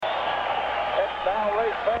Now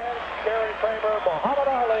race fans, Gary Kramer, Muhammad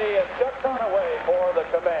Ali, and Chuck Conaway for the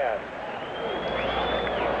command.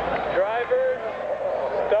 Drivers,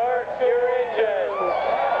 start your engines.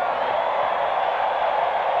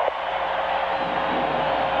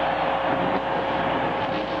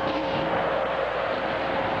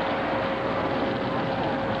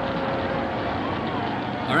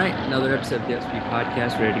 All right, another episode of the SP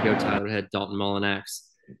Podcast, ready to go. Tyler Head, Dalton Mullinax.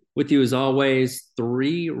 With you as always,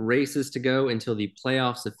 3 races to go until the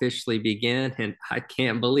playoffs officially begin, and I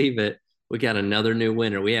can't believe it. We got another new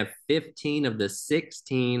winner. We have 15 of the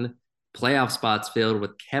 16 playoff spots filled,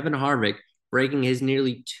 with Kevin Harvick breaking his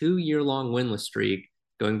nearly 2-year-long winless streak,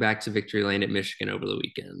 going back to victory lane at Michigan over the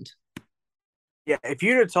weekend. Yeah, if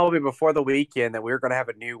you'd have told me before the weekend that we were going to have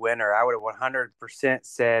a new winner, I would have 100%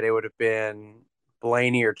 said it would have been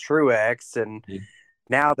Blaney or Truex. And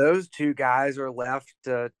now those two guys are left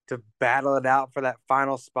to battle it out for that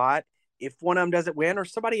final spot if one of them doesn't win or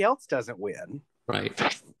somebody else doesn't win. Right.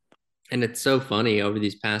 And it's so funny over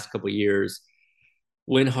these past couple of years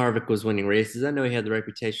when Harvick was winning races. I know he had the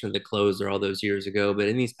reputation of the closer all those years ago, but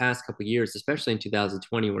in these past couple of years, especially in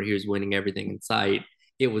 2020, where he was winning everything in sight,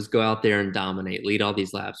 it was go out there and dominate, lead all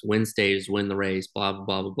these laps, win stages, win the race, blah, blah,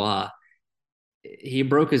 blah, blah, blah. He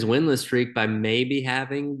broke his winless streak by maybe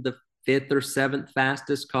having the 5th or 7th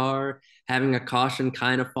fastest car, having a caution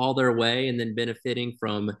kind of fall their way, and then benefiting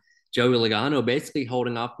from Joey Logano basically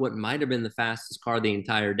holding off what might have been the fastest car the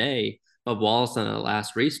entire day. But Wallace on the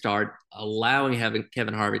last restart, allowing having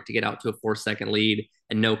Kevin Harvick to get out to a 4-second lead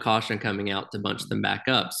and no caution coming out to bunch them back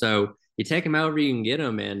up. So you take him however you can get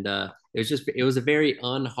him, and it was a very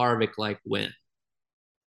un-Harvick like win.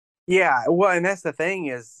 Yeah, well, and that's the thing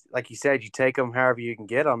is, like you said, you take them however you can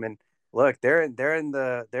get them, and look, they're in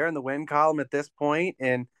the win column at this point,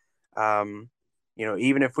 and um,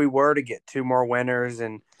 even if we were to get 2 more winners,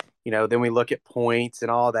 and then we look at points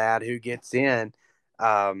and all that, who gets in,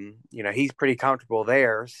 he's pretty comfortable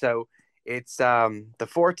there. So it's the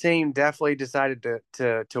 4 team definitely decided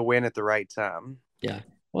to win at the right time. Yeah.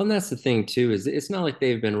 Well, and that's the thing too, is it's not like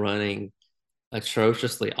they've been running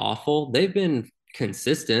atrociously awful. They've been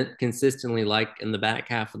consistently like in the back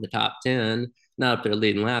half of the top 10, not up there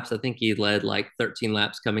leading laps. I think he led like 13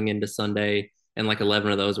 laps coming into Sunday, and like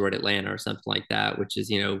 11 of those were at Atlanta or something like that, which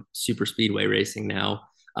is, super speedway racing now.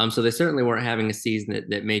 So they certainly weren't having a season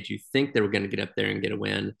that made you think they were going to get up there and get a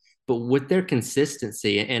win. But with their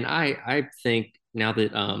consistency, and I think now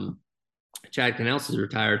that Chad Canales is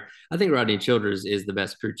retired, I think Rodney Childers is the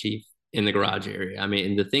best crew chief in the garage area. I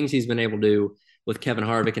mean, the things he's been able to do with Kevin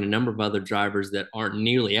Harvick and a number of other drivers that aren't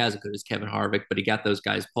nearly as good as Kevin Harvick, but he got those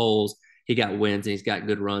guys poles, he got wins, and he's got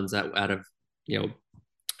good runs out of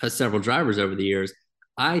several drivers over the years.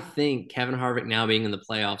 I think Kevin Harvick now being in the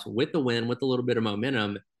playoffs with the win, with a little bit of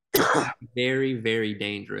momentum, very, very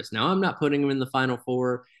dangerous. Now, I'm not putting him in the final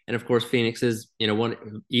 4, and of course, Phoenix is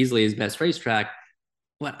one easily his best racetrack.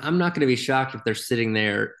 But I'm not going to be shocked if they're sitting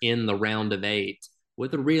there in the round of 8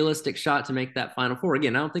 with a realistic shot to make that final 4.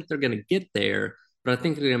 Again, I don't think they're going to get there, but I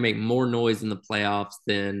think they're going to make more noise in the playoffs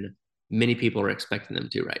than many people are expecting them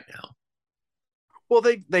to right now. Well,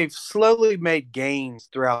 they've slowly made gains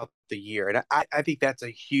throughout the year, and I think that's a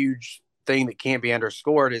huge thing that can't be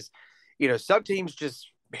underscored. Is some teams just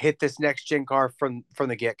hit this next gen car from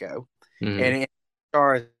the get go, Mm-hmm. and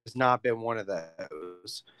car has not been one of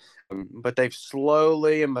those. But they've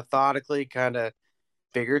slowly and methodically kind of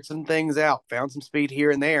figured some things out, found some speed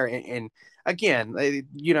here and there, and again,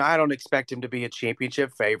 I don't expect him to be a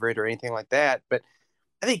championship favorite or anything like that, but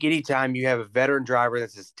I think anytime you have a veteran driver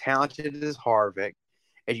that's as talented as Harvick,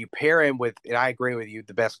 and you pair him with, and I agree with you,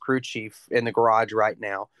 the best crew chief in the garage right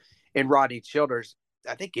now, and Rodney Childers,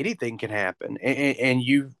 I think anything can happen. And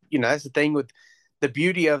that's the thing with the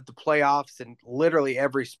beauty of the playoffs and literally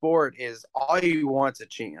every sport is all you want's a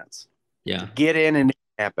chance to Yeah. get in and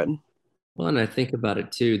happen. Well, and I think about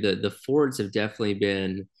it too. The Fords have definitely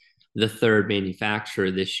been the third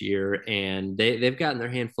manufacturer this year, and they've gotten their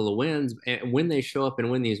handful of wins. And when they show up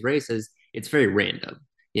and win these races, it's very random.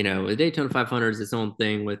 The Daytona 500 is its own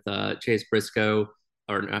thing with Chase Briscoe,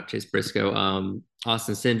 or not Chase Briscoe,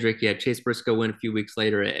 Austin Cindric. Yeah, Chase Briscoe win a few weeks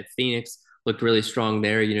later at Phoenix, looked really strong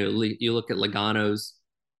there. You look at Logano's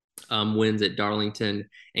wins at Darlington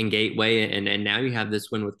and Gateway, and now you have this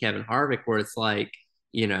win with Kevin Harvick, where it's like,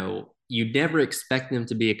 you never expect them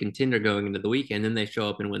to be a contender going into the weekend, then they show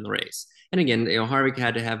up and win the race. And again, Harvick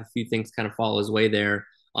had to have a few things kind of fall his way there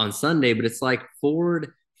on Sunday, but it's like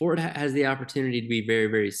Ford has the opportunity to be very,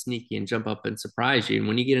 very sneaky and jump up and surprise you. And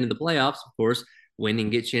when you get into the playoffs, of course, winning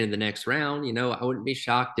gets you into the next round. I wouldn't be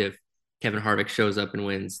shocked if Kevin Harvick shows up and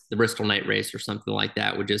wins the Bristol night race or something like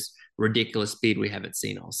that with just ridiculous speed we haven't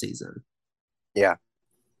seen all season. Yeah.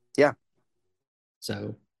 Yeah.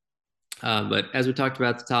 So, but as we talked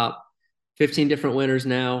about at the top, 15 different winners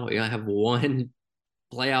now. We have one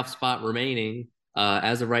playoff spot remaining.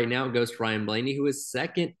 As of right now, it goes to Ryan Blaney, who is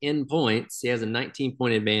second in points. He has a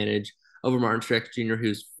 19-point advantage over Martin Truex Jr.,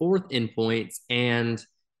 who's fourth in points. And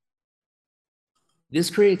this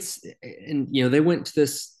creates, and they went to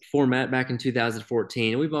this format back in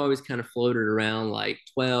 2014, and we've always kind of floated around like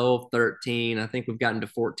 12, 13. I think we've gotten to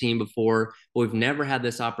 14 before, but we've never had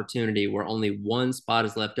this opportunity where only one spot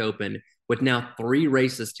is left open with now 3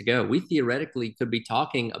 races to go. We theoretically could be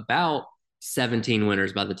talking about 17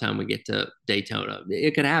 winners by the time we get to Daytona.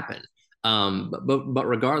 It could happen. But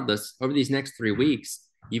regardless, over these next 3 weeks,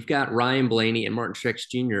 you've got Ryan Blaney and Martin Truex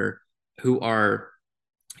Jr., who are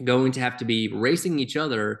going to have to be racing each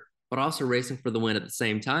other, but also racing for the win at the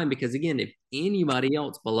same time. Because again, if anybody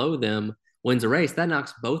else below them wins a race, that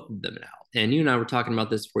knocks both of them out. And you and I were talking about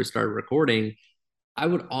this before we started recording. I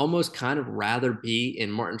would almost kind of rather be in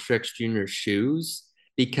Martin Truex Jr.'s shoes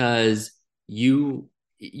because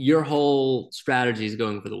your whole strategy is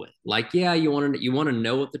going for the win. Like, yeah, you want to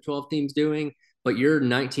know what the 12 team's doing, but you're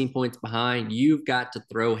 19 points behind. You've got to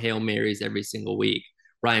throw Hail Marys every single week.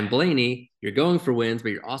 Ryan Blaney, you're going for wins,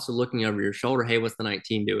 but you're also looking over your shoulder. Hey, what's the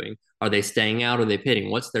 19 doing? Are they staying out? Are they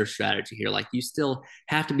pitting? What's their strategy here? Like, you still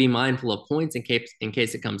have to be mindful of points in case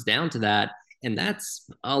it comes down to that. And that's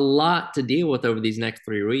a lot to deal with over these next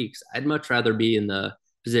 3 weeks. I'd much rather be in the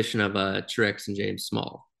position of Truex and James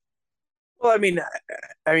Small. Well,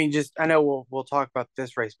 just I know we'll talk about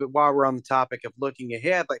this race, but while we're on the topic of looking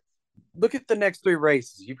ahead, like look at the next 3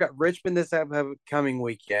 races. You've got Richmond this upcoming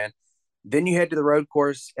weekend. Then you head to the road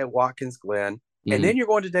course at Watkins Glen, and then you're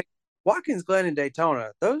going to Watkins Glen and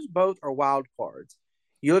Daytona. Those both are wild cards.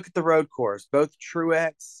 You look at the road course. Both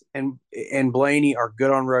Truex and Blaney are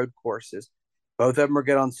good on road courses. Both of them are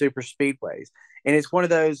good on super speedways, and it's one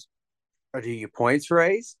of those. Or do you points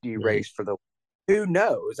race? Do you race for the? Who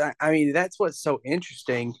knows? I mean, that's what's so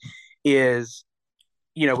interesting. Is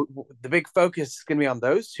the big focus is going to be on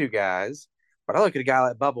those 2 guys, but I look at a guy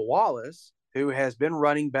like Bubba Wallace, who has been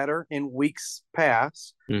running better in weeks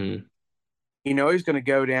past. Mm-hmm. He's going to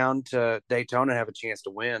go down to Daytona and have a chance to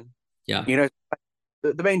win. Yeah.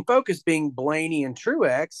 The main focus being Blaney and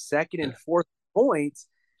Truex, second and fourth points,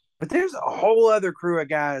 but there's a whole other crew of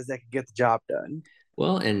guys that could get the job done.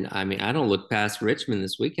 Well, and I mean, I don't look past Richmond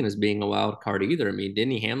this weekend as being a wild card either. I mean,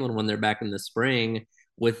 Denny Hamlin, when they're back in the spring,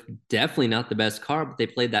 with definitely not the best car, but they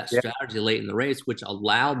played that strategy late in the race, which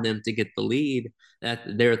allowed them to get the lead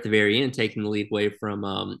there at the very end, taking the lead away from,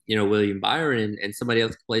 William Byron, and somebody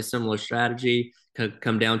else could play similar strategy, could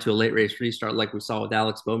come down to a late race restart like we saw with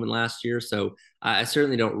Alex Bowman last year. So I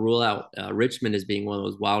certainly don't rule out Richmond as being one of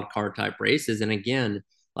those wild card type races. And again,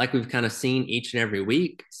 like we've kind of seen each and every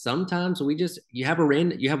week, sometimes you have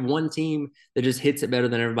one team that just hits it better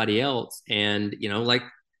than everybody else. And, like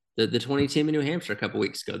the 20 team in New Hampshire a couple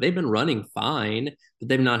weeks ago, they've been running fine, but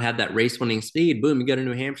they've not had that race winning speed. Boom, you go to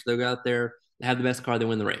New Hampshire, they'll go out there, have the best car, they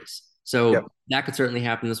win the race. So that could certainly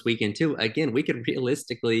happen this weekend too. Again, we could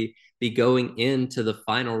realistically be going into the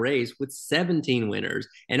final race with 17 winners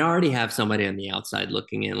and already have somebody on the outside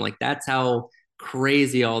looking in. Like, that's how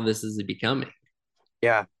crazy all this is becoming.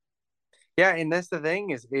 Yeah. Yeah. And that's the thing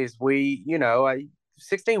is we,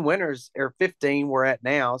 16 winners or 15 we're at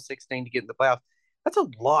now, 16 to get in the playoffs. That's a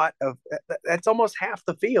lot that's almost half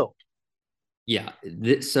the field. Yeah.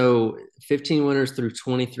 So 15 winners through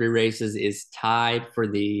 23 races is tied for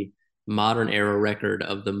the modern era record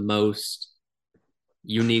of the most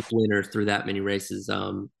unique winners through that many races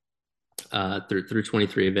through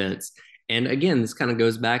 23 events. And again, this kind of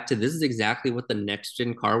goes back to this is exactly what the next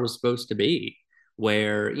gen car was supposed to be,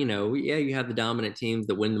 where, you have the dominant teams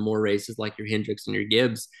that win the more races like your Hendricks and your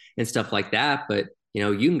Gibbs and stuff like that. But,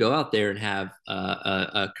 you can go out there and have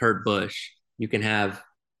a Kurt Busch. You can have,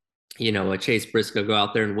 a Chase Briscoe go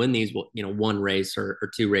out there and win these, one race or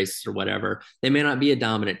 2 races or whatever. They may not be a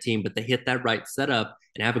dominant team, but they hit that right setup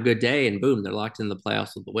and have a good day, and boom, they're locked in the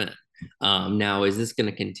playoffs with the win. Now, is this going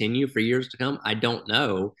to continue for years to come? I don't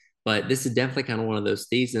know, but this is definitely kind of one of those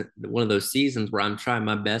seasons where I'm trying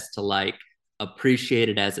my best to appreciate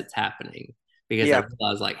it as it's happening, because I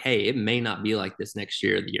realize hey, it may not be like this next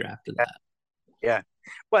year or the year after that. Yeah.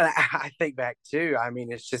 Well, I think back too. I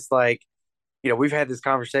mean, it's just we've had this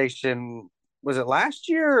conversation. Was it last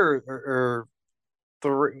year or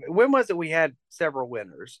when was it we had several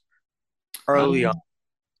winners early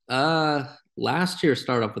on? Last year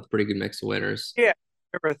started off with a pretty good mix of winners. Yeah.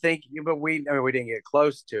 I remember thinking, but we didn't get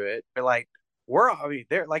close to it. But I mean,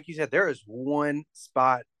 there, like you said, there is one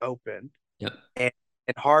spot open, Yep. and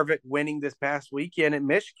Harvick winning this past weekend at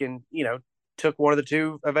Michigan, took one of the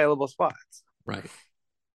two available spots. Right.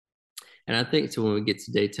 And I think so when we get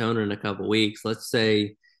to Daytona in a couple weeks, let's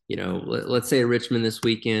say, let's say Richmond this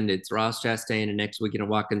weekend, it's Ross Chastain, and next weekend at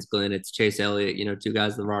Watkins Glen, it's Chase Elliott, two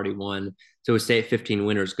guys that have already won. So we stay at 15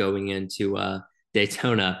 winners going into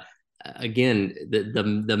Daytona. Again,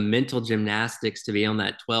 the mental gymnastics to be on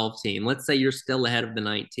that 12 team. Let's say you're still ahead of the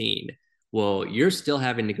 19. Well, you're still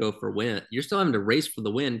having to go for win. You're still having to race for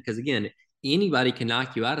the win because again, anybody can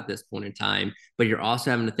knock you out at this point in time, but you're also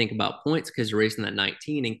having to think about points because you're racing that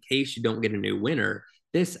 19 in case you don't get a new winner.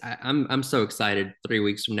 I'm so excited 3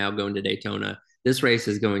 weeks from now going to Daytona. This race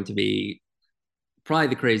is going to be probably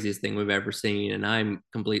the craziest thing we've ever seen, and I'm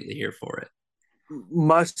completely here for it.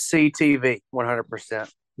 Must see TV, 100%.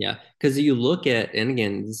 Yeah, because you look at, and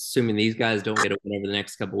again, assuming these guys don't get a win over the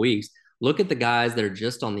next couple weeks, look at the guys that are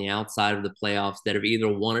just on the outside of the playoffs that have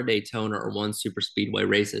either won a Daytona or won super speedway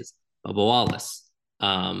races. Bubba Wallace,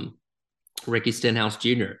 Ricky Stenhouse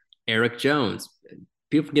Jr., Eric Jones.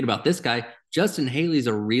 People forget about this guy. Justin Haley's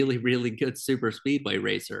a really, really good super speedway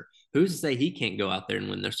racer. Who's to say he can't go out there and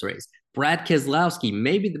win this race? Brad Keselowski,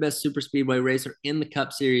 maybe the best super speedway racer in the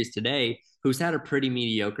Cup Series today, who's had a pretty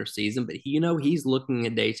mediocre season, but he's looking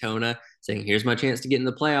at Daytona saying, here's my chance to get in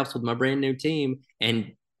the playoffs with my brand new team.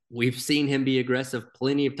 And we've seen him be aggressive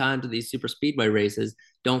plenty of times to these super speedway races.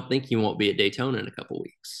 Don't think he won't be at Daytona in a couple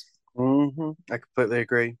weeks. I completely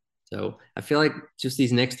agree. So I feel like just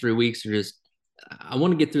these next 3 weeks are just, I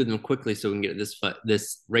want to get through them quickly so we can get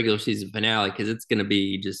this regular season finale because it's going to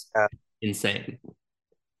be just insane.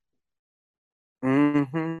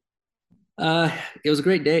 It was a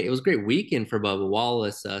great day. It was a great weekend for Bubba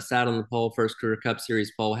Wallace. Sat on the pole, first career Cup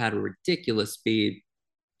Series pole, had a ridiculous speed.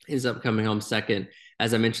 Ends up coming home second,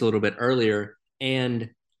 as I mentioned a little bit earlier. And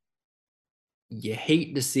you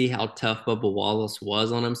hate to see how tough Bubba Wallace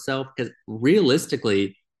was on himself because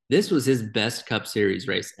realistically, this was his best Cup Series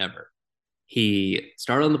race ever. He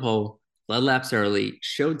started on the pole, led laps early,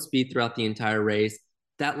 showed speed throughout the entire race.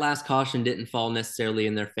 That last caution didn't fall necessarily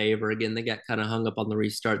in their favor. Again, they got kind of hung up on the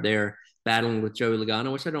restart there, battling with Joey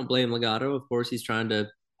Logano, which I don't blame Logano. Of course, he's trying to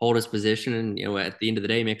hold his position and, at the end of the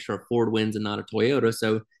day, make sure a Ford wins and not a Toyota.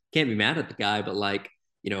 So can't be mad at the guy. But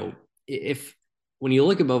if when you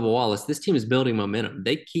look at Bubba Wallace, this team is building momentum.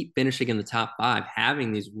 They keep finishing in the top 5,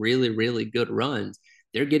 having these really, really good runs.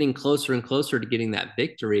 They're getting closer and closer to getting that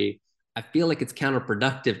victory. I feel like it's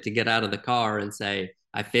counterproductive to get out of the car and say,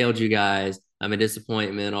 I failed you guys. I'm a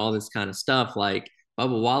disappointment, all this kind of stuff. Like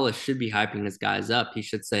Bubba Wallace should be hyping his guys up. He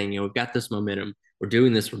should say, we've got this momentum. We're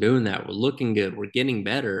doing this. We're doing that. We're looking good. We're getting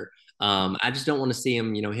better. I just don't want to see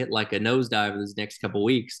him, hit like a nosedive these next couple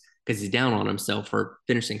weeks because he's down on himself for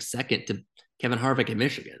finishing second to Kevin Harvick at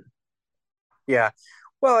Michigan. Yeah.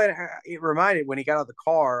 Well, it reminded when he got out of the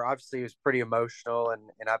car, obviously he was pretty emotional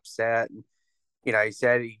and upset. And, he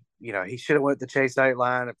said he should have went the Chase Elliott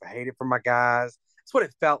line. If I hate it for my guys, that's what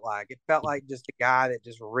it felt like. It felt like just a guy that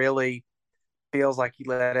just really feels like he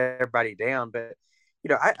let everybody down. But,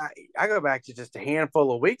 I go back to just a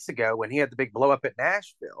handful of weeks ago when he had the big blow up at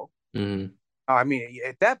Nashville. Mm-hmm. I mean,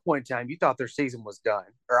 at that point in time, you thought their season was done,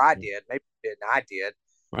 or I did. Maybe you didn't. I did.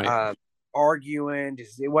 Right. Arguing,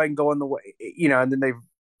 just it wasn't going the way, and then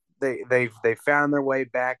they found their way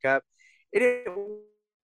back up. It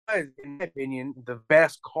was, in my opinion, the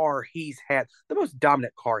best car he's had, the most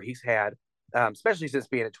dominant car he's had, especially since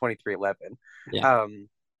being at 23XI. Yeah.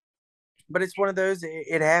 But it's one of those.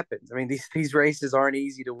 It happens. I mean, these races aren't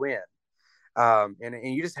easy to win, and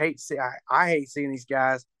you just hate see. I hate seeing these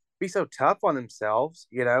guys be so tough on themselves.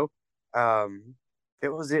 If it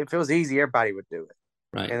was easy, everybody would do it.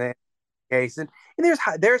 Right. And then case and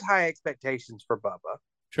there's high expectations for Bubba.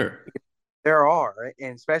 Sure. There are,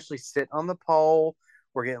 and especially sitting on the pole.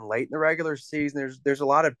 We're getting late in the regular season. There's a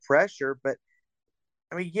lot of pressure, but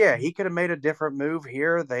I mean, yeah, he could have made a different move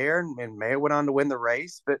here or there and may have went on to win the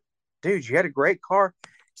race. But dude, you had a great car.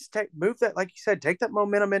 Just move that, like you said, take that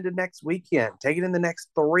momentum into next weekend. Take it in the next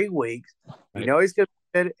 3 weeks. Right. He's going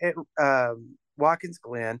to be at Watkins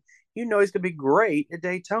Glen. He's going to be great at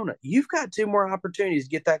Daytona. You've got 2 more opportunities to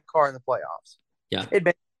get that car in the playoffs. Yeah.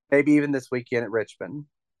 Maybe even this weekend at Richmond.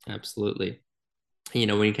 Absolutely. When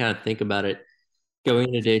you kind of think about it,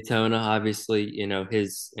 going to Daytona, obviously,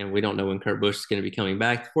 and we don't know when Kurt Busch is going to be coming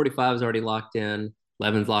back. The 45 is already locked in.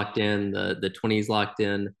 11's locked in. The 20's locked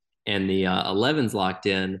in. And the 11's locked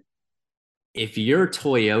in. If you're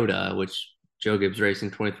Toyota, which Joe Gibbs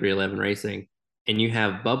Racing, 23XI Racing, and you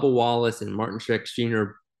have Bubba Wallace and Martin Truex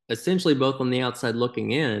Jr. essentially both on the outside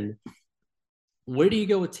looking in, where do you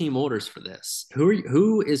go with team orders for this?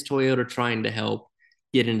 Who is Toyota trying to help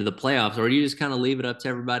get into the playoffs, or do you just kind of leave it up to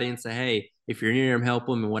everybody and say, hey, if you're near them, help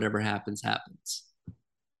them, and whatever happens, happens?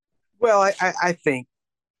 Well, I think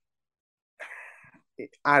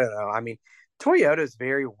I don't know. I mean, Toyota is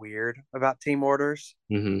very weird about team orders.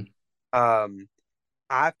 Mm-hmm. Um,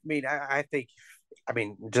 I think, I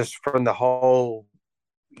mean, just from the whole,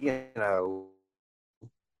 you know,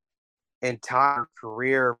 entire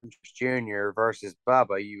career from Junior versus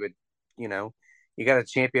Bubba, you would, you know, you got a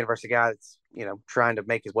champion versus a guy that's, trying to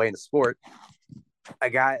make his way in the sport. A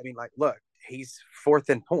guy, I mean, like, look, he's fourth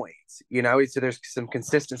in points, so there's some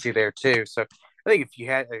consistency there too. So I think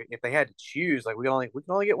if they had to choose, like, we can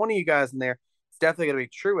only get one of you guys in there, it's definitely going to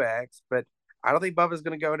be Truex, but I don't think Bubba's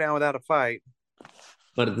going to go down without a fight.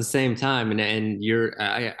 But at the same time, and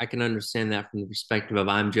I can understand that from the perspective of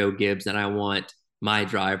I'm Joe Gibbs and I want my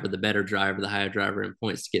driver, the better driver, the higher driver in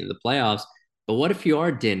points to get in the playoffs. But what if you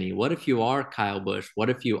are Denny? What if you are Kyle Busch? What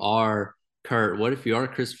if you are Kurt? What if you are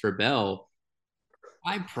Christopher Bell?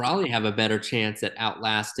 I probably have a better chance at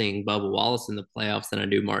outlasting Bubba Wallace in the playoffs than I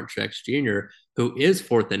do Martin Truex Jr., who is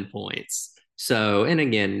fourth in points. So, and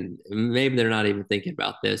again, maybe they're not even thinking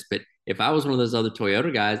about this, but if I was one of those other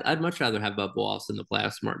Toyota guys, I'd much rather have Bubba Wallace in the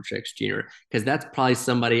playoffs than Martin Truex Jr., because that's probably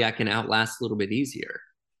somebody I can outlast a little bit easier.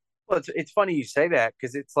 Well, it's funny you say that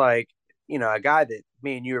because it's like, a guy that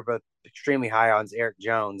me and you are both extremely high on is Eric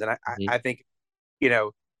Jones. And Mhm. I think, you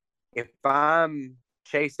know, if I'm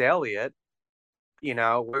Chase Elliott,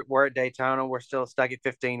 we're at Daytona, we're still stuck at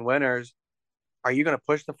 15 winners. Are you going to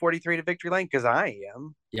push the 43 to victory lane? Because I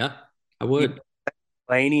am. Yeah, I You would.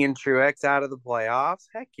 Laney and Truex out of the playoffs.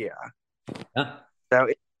 Heck yeah. Yeah. So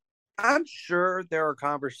I'm sure there are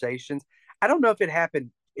conversations. I don't know if it'll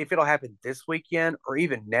happen this weekend or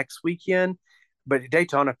even next weekend, but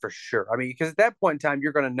Daytona for sure. I mean, because at that point in time,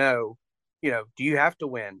 you're going to know, do you have to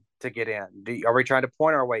win to get in? Are we trying to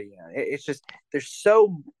point our way in? It's just there's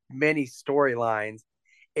so many storylines,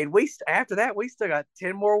 and after that we still got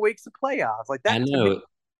 10 more weeks of playoffs. Like I that to me, know.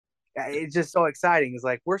 it's just so exciting. It's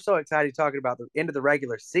like we're so excited talking about the end of the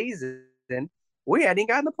regular season. We hadn't even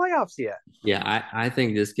gotten the playoffs yet. Yeah, I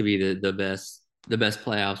think this could be the best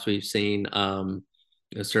playoffs we've seen.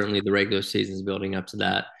 Certainly the regular season is building up to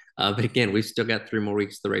that. But again, we've still got 3 more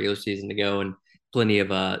weeks of the regular season to go, and plenty of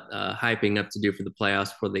hyping up to do for the playoffs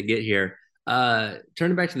before they get here.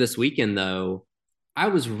 Turning back to this weekend, though, I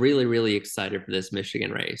was really really excited for this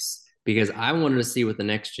Michigan race because I wanted to see what the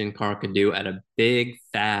next gen car could do at a big,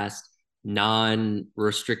 fast,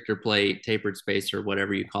 non-restrictor plate, tapered space, or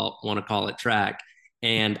whatever you want to call it track,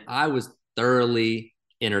 and I was thoroughly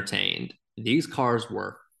entertained. These cars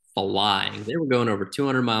were flying. They were going over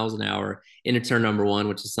 200 miles an hour into turn number one,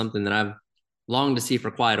 which is something that I've longed to see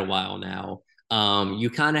for quite a while now. You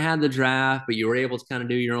kind of had the draft, but you were able to kind of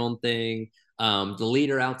do your own thing. The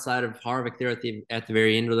leader outside of Harvick there at the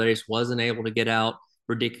very end of the race wasn't able to get out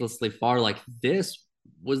ridiculously far. Like this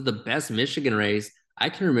was the best Michigan race I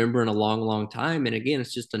can remember in a long, long time. And again,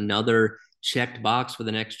 it's just another checked box for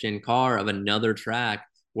the next gen car of another track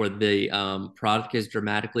where the product is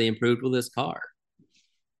dramatically improved with this car.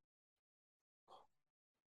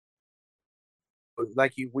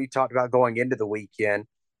 We talked about going into the weekend,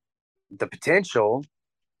 the potential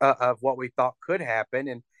of what we thought could happen,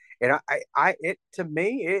 and it to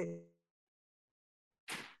me it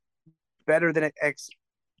better than X.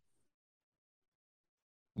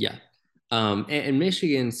 Yeah. And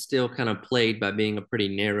Michigan still kind of played by being a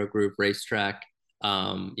pretty narrow group racetrack.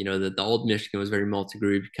 The old Michigan was very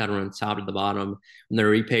multi-group, kind of on top to the bottom. And the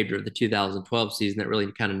repaved of the 2012 season that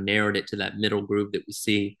really kind of narrowed it to that middle group that we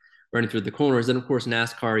see running through the corners. And of course,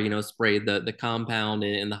 NASCAR, sprayed the compound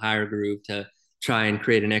in the higher group to try and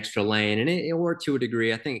create an extra lane, and it worked to a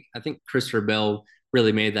degree. I think Christopher Bell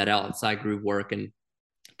really made that outside group work and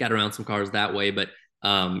got around some cars that way. But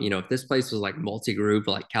if this place was like multi-group,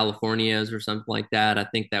 like California's or something like that, I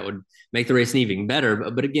think that would make the racing even better.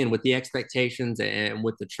 But again, with the expectations and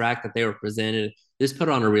with the track that they were presented, this put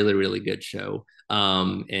on a really, really good show.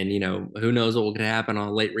 And who knows what could happen on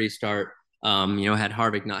a late restart. Had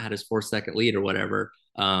Harvick not had his 4 second lead or whatever.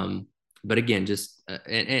 But again, just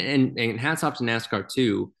and hats off to NASCAR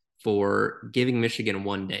too for giving Michigan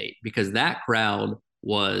one date because that crowd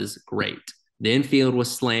was great. The infield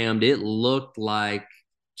was slammed. It looked like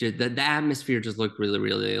the atmosphere just looked really,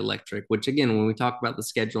 really electric, which again, when we talk about the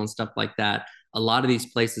schedule and stuff like that, a lot of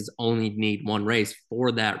these places only need one race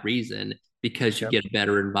for that reason because you Yep. get a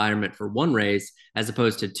better environment for one race as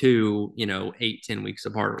opposed to two, 8, 10 weeks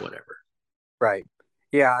apart or whatever. Right.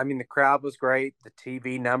 Yeah, I mean the crowd was great. The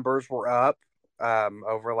TV numbers were up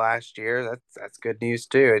over last year. That's good news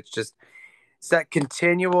too. It's just It's that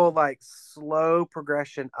continual, like, slow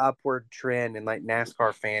progression upward trend in like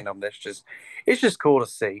NASCAR fandom. It's just cool to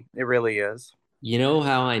see. It really is. You know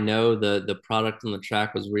how I know the product on the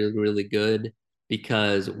track was really, really good?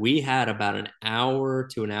 Because we had about an hour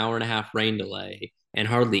to an hour and a half rain delay, and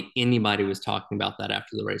hardly anybody was talking about that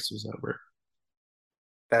after the race was over.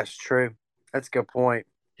 That's true. That's a good point.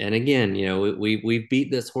 And again, we've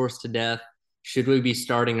beat this horse to death. Should we be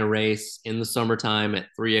starting a race in the summertime at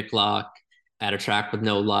 3 o'clock at a track with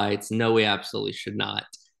no lights? No, we absolutely should not.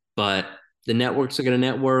 But the networks are going to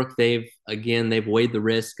network. They've weighed the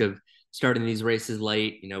risk of starting these races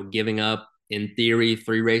late, giving up in theory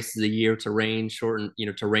 3 races a year to rain shorten,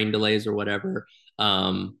 to rain delays or whatever.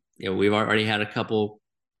 We've already had a couple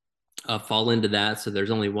fall into that, so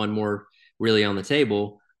there's only one more really on the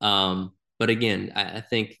table. But again, I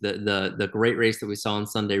think the great race that we saw on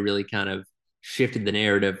Sunday really kind of shifted the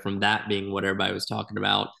narrative from that being what everybody was talking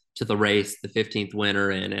about to the race, the 15th winner,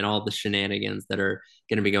 and all the shenanigans that are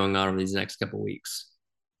going to be going on over these next couple of weeks.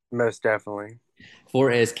 Most definitely.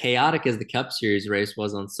 For as chaotic as the Cup Series race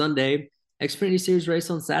was on Sunday, Xfinity Series race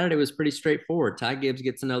on Saturday was pretty straightforward. Ty Gibbs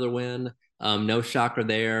gets another win. No shocker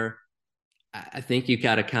there. I think you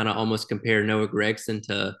got to kind of almost compare Noah Gragson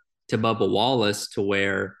to Bubba Wallace, to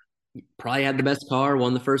where probably had the best car,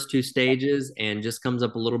 won the first two stages, and just comes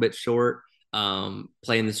up a little bit short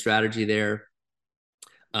playing the strategy there.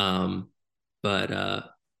 But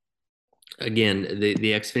again, the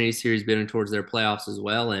Xfinity Series bidding towards their playoffs as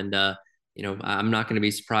well, and I'm not going to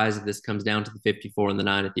be surprised if this comes down to the 54 and the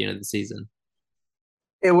 9 at the end of the season.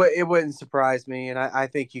 It wouldn't surprise me, and I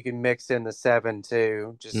think you can mix in the 7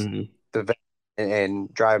 too, just the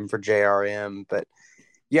and driving for JRM. But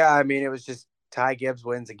yeah, I mean, it was just Ty Gibbs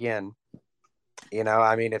wins again.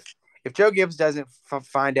 I mean, if Joe Gibbs doesn't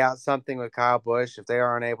find out something with Kyle Busch, if they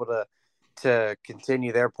aren't able to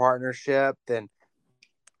continue their partnership, then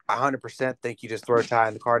I 100% think you just throw Ty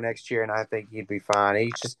in the car next year, and I think he'd be fine.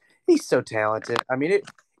 He's so talented. I mean, it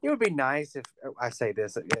would be nice if I say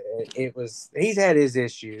this. He's had his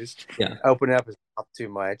issues, opening up his mouth too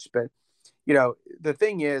much, but the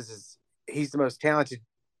thing is he's the most talented,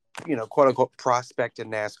 quote unquote prospect in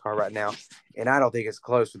NASCAR right now, and I don't think it's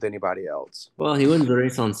close with anybody else. Well, he wins the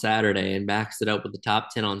race on Saturday and backs it up with the top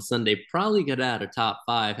 10 on Sunday. Probably could have had a top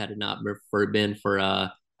 5 had it not been for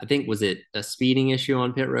I think, was it a speeding issue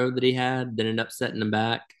on pit road that he had that ended up setting him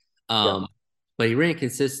back. But he ran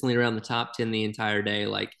consistently around the top 10 the entire day.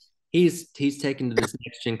 Like he's taken to this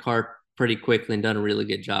next gen car pretty quickly and done a really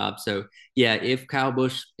good job. So yeah, if Kyle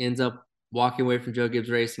Busch ends up walking away from Joe Gibbs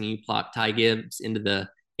Racing and you plot Ty Gibbs into the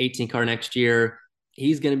 18 car next year,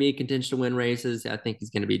 he's going to be a contention to win races. I think he's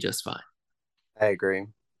going to be just fine. I agree.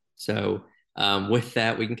 So with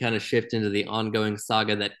that, we can kind of shift into the ongoing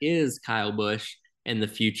saga that is Kyle Busch and the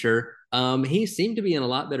future. He seemed to be in a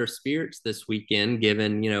lot better spirits this weekend,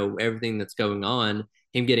 given, everything that's going on.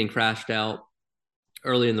 Him getting crashed out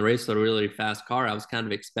early in the race with a really fast car. I was kind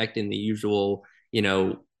of expecting the usual,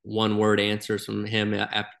 one word answers from him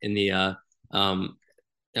in the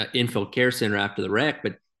infield care center after the wreck,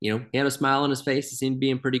 but he had a smile on his face. He seemed to be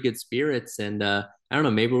in pretty good spirits, and I don't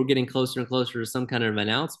know, maybe we're getting closer and closer to some kind of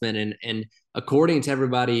announcement. And according to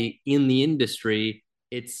everybody in the industry,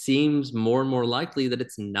 it seems more and more likely that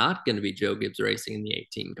it's not going to be Joe Gibbs Racing in the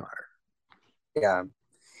 18 car.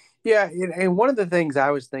 Yeah, and one of the things I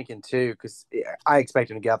was thinking too, because I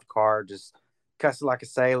expect him to get out the car, just cussing like a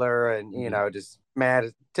sailor, and just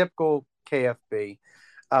mad, typical KFB.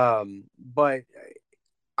 But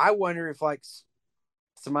I wonder if like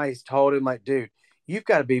somebody's told him, like, dude, you've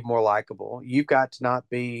got to be more likable. You've got to not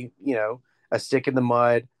be, a stick in the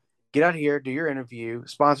mud. Get out here, do your interview.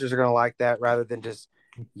 Sponsors are going to like that rather than just,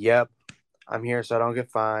 yep, I'm here so I don't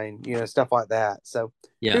get fined, stuff like that. So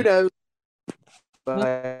who knows?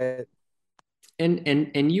 But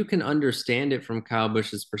and you can understand it from Kyle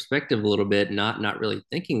Busch's perspective a little bit, not really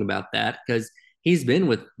thinking about that, because he's been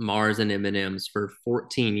with Mars and M&M's for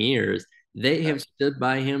 14 years. They have stood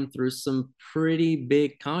by him through some pretty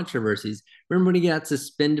big controversies. Remember when he got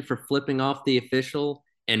suspended for flipping off the official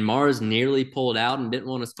and Mars nearly pulled out and didn't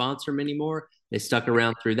want to sponsor him anymore? They stuck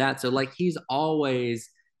around through that. So like, he's always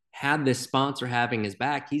had this sponsor having his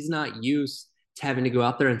back. He's not used to having to go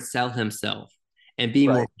out there and sell himself and be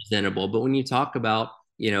more presentable. But when you talk about,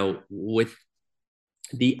 with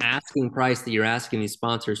the asking price that you're asking these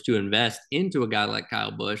sponsors to invest into a guy like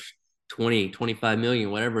Kyle Busch, 20, 25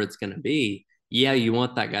 million, whatever it's going to be. Yeah, you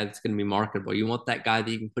want that guy that's going to be marketable. You want that guy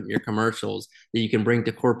that you can put in your commercials, that you can bring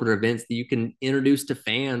to corporate events, that you can introduce to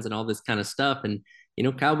fans and all this kind of stuff. And,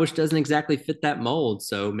 Kyle Busch doesn't exactly fit that mold.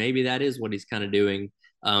 So maybe that is what he's kind of doing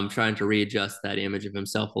trying to readjust that image of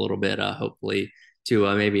himself a little bit, hopefully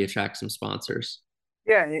to maybe attract some sponsors.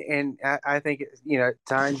 Yeah, and I think at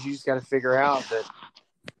times you just got to figure out that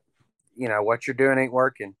what you're doing ain't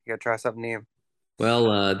working. You got to try something new.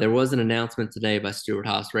 Well, there was an announcement today by Stewart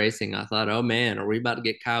Haas Racing. I thought, oh man, are we about to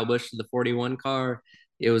get Kyle Busch to the 41 car?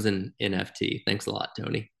 It was an NFT. Thanks a lot,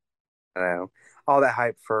 Tony. I know all that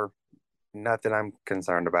hype for nothing I'm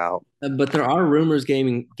concerned about. But there are rumors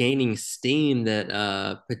gaining steam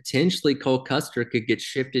that potentially Cole Custer could get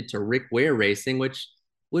shifted to Rick Ware Racing, which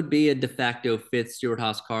would be a de facto fifth Stewart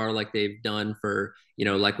Haas car, like they've done for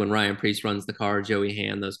like when Ryan Preece runs the car, Joey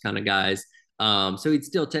Hand, those kind of guys. So he'd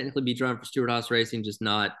still technically be driving for Stewart Haas Racing, just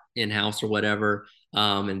not in house or whatever.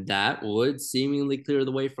 And that would seemingly clear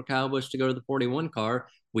the way for Kyle Busch to go to the 41 car.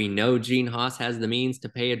 We know Gene Haas has the means to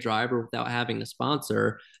pay a driver without having a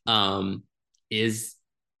sponsor. Is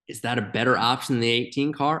is that a better option than the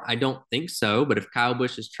 18 car? I don't think so. But if Kyle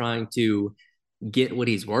Busch is trying to get what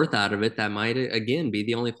he's worth out of it, that might again be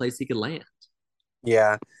the only place he could land.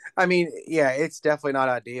 Yeah, I mean, yeah, it's definitely not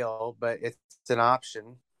ideal, but it's an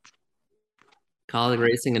option. Kaulig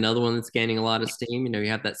Racing, another one that's gaining a lot of steam. You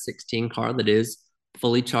have that 16 car that is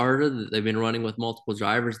fully chartered that they've been running with multiple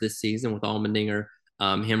drivers this season with Allmendinger,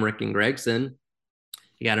 Hemrick, and Gregson.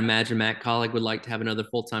 You got to imagine Matt Kaulig would like to have another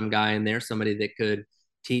full-time guy in there, somebody that could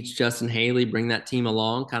teach Justin Haley, bring that team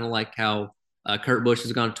along, kind of like how Kurt Busch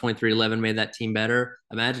has gone to 2311, made that team better.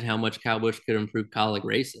 Imagine how much Kyle Busch could improve Kaulig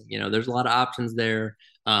Racing. There's a lot of options there.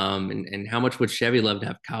 And how much would Chevy love to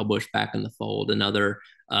have Kyle Busch back in the fold? Another,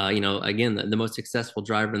 again, the most successful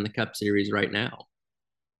driver in the Cup Series right now.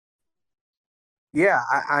 Yeah,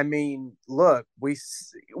 I mean, look, we've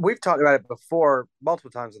talked about it before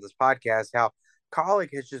multiple times on this podcast how Kaulig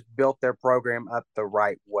has just built their program up the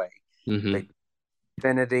right way. Mm-hmm. They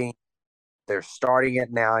Xfinity, they're starting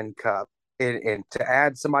it now in Cup, and to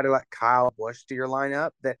add somebody like Kyle Busch to your lineup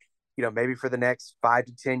that maybe for the next 5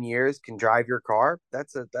 to 10 years can drive your car.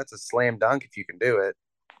 That's a slam dunk if you can do it.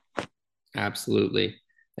 Absolutely.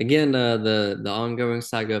 Again, the ongoing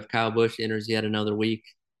saga of Kyle Busch enters yet another week.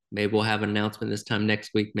 Maybe we'll have an announcement this time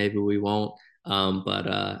next week. Maybe we won't. But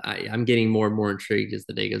I'm getting more and more intrigued as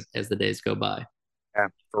the days go by. Yeah,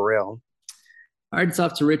 for real. All right, it's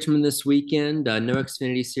off to Richmond this weekend. No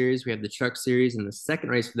Xfinity Series. We have the Truck Series in the second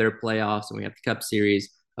race for their playoffs, and we have the Cup Series,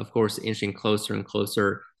 of course, inching closer and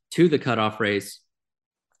closer to the cutoff race.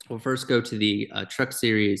 We'll first go to the Truck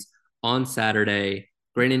Series on Saturday.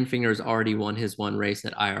 Grant Enfinger's already won his one race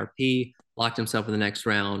at IRP, locked himself in the next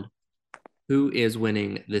round. Who is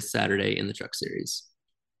winning this Saturday in the Truck Series?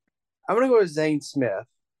 I'm going to go with Zane Smith.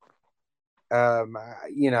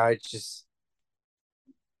 It's just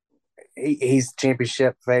he's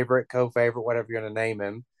championship favorite, co-favorite, whatever you're going to name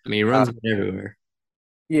him. I mean, he runs everywhere.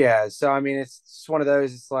 Yeah, so I mean, it's just one of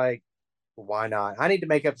those. It's like, why not? I need to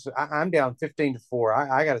make up. I'm down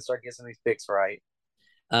 15-4. I got to start getting some of these picks right.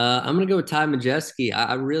 I'm going to go with Ty Majeski.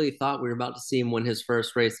 I really thought we were about to see him win his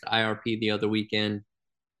first race at IRP the other weekend.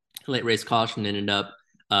 Late race caution ended up,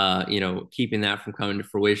 keeping that from coming to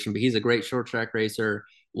fruition. But he's a great short track racer,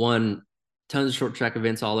 won tons of short track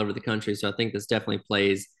events all over the country. So I think this definitely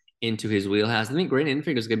plays into his wheelhouse. I think Grant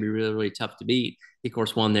Enfinger is going to be really, really tough to beat. He, of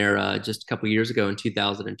course, won there just a couple years ago in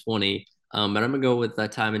 2020. But I'm going to go with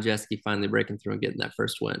Ty Majeski finally breaking through and getting that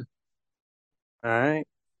first win. All right.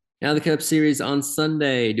 Now the Cup Series on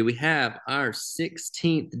Sunday. Do we have our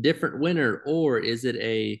 16th different winner, or is it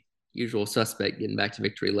a usual suspect getting back to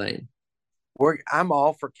victory lane? I'm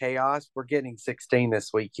all for chaos. We're getting 16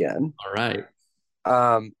 this weekend. All right.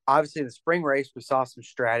 Obviously, the spring race, we saw some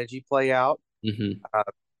strategy play out. Mm-hmm.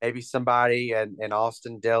 Maybe somebody and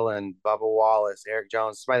Austin Dillon, Bubba Wallace, Eric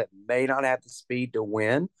Jones, somebody that may not have the speed to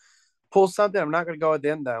win, pull something. I'm not going to go with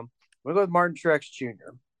them, though. I'm going to go with Martin Truex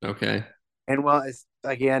Jr. Okay. And, well, it's,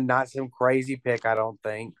 again, not some crazy pick, I don't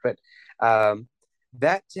think. But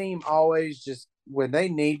that team always just, when they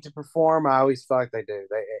need to perform, I always feel like they do.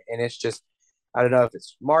 And it's just, I don't know if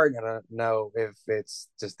it's Martin. I don't know if it's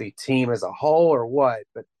just the team as a whole or what.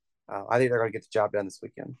 But I think they're going to get the job done this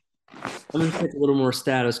weekend. I'm going to take a little more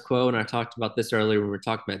status quo, and I talked about this earlier when we were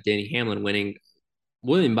talking about Danny Hamlin winning.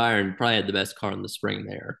 William Byron probably had the best car in the spring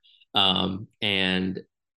there.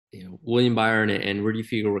 William Byron and Rudy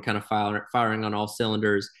Fugle were kind of firing on all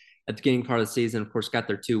cylinders at the beginning part of the season. Of course, got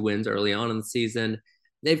their 2 wins early on in the season.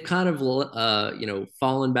 They've kind of,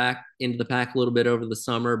 fallen back into the pack a little bit over the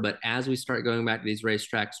summer. But as we start going back to these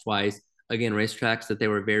racetracks twice, again, racetracks that they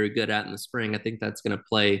were very good at in the spring, I think that's going to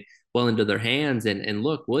play well into their hands. And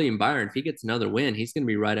look, William Byron, if he gets another win, he's going to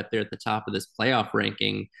be right up there at the top of this playoff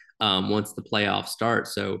ranking once the playoffs start.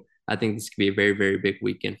 So I think this could be a very, very big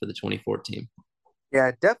weekend for the 24 team.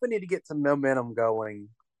 Yeah, definitely need to get some momentum going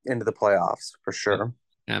into the playoffs for sure.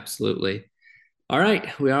 Absolutely. All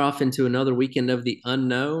right, we are off into another weekend of the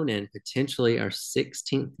unknown and potentially our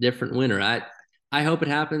 16th different winner. I hope it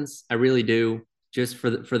happens. I really do, just for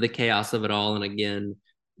the chaos of it all. And again,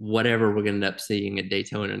 whatever we're going to end up seeing at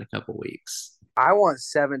Daytona in a couple weeks. I want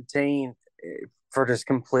 17 for just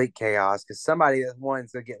complete chaos because somebody that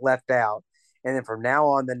wants to get left out. And then from now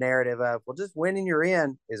on, the narrative of, well, just winning you're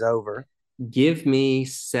in is over. Give me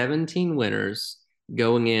 17 winners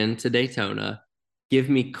going into Daytona. Give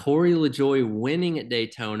me Corey LaJoie winning at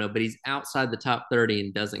Daytona, but he's outside the top 30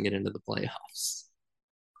 and doesn't get into the playoffs.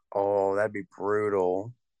 Oh, that'd be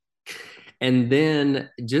brutal. And then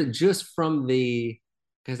just from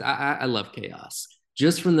because I love chaos,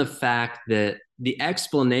 just from the fact that the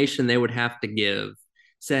explanation they would have to give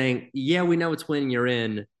saying, yeah, we know it's when you're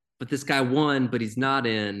in, but this guy won, but he's not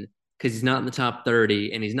in because he's not in the top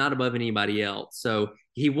 30 and he's not above anybody else. So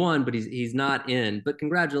he won, but he's not in. But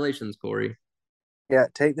congratulations, Corey. Yeah,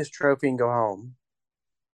 take this trophy and go home.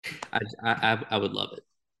 I would love it.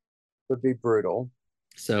 Would be brutal.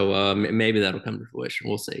 So maybe that'll come to fruition.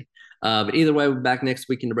 We'll see. But either way, we'll be back next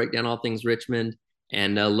weekend to break down all things Richmond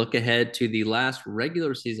and look ahead to the last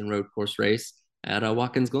regular season road course race at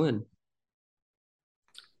Watkins Glen.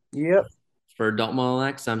 Yep. For Dalton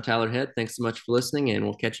Mullinax, I'm Tyler Head. Thanks so much for listening, and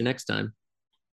we'll catch you next time.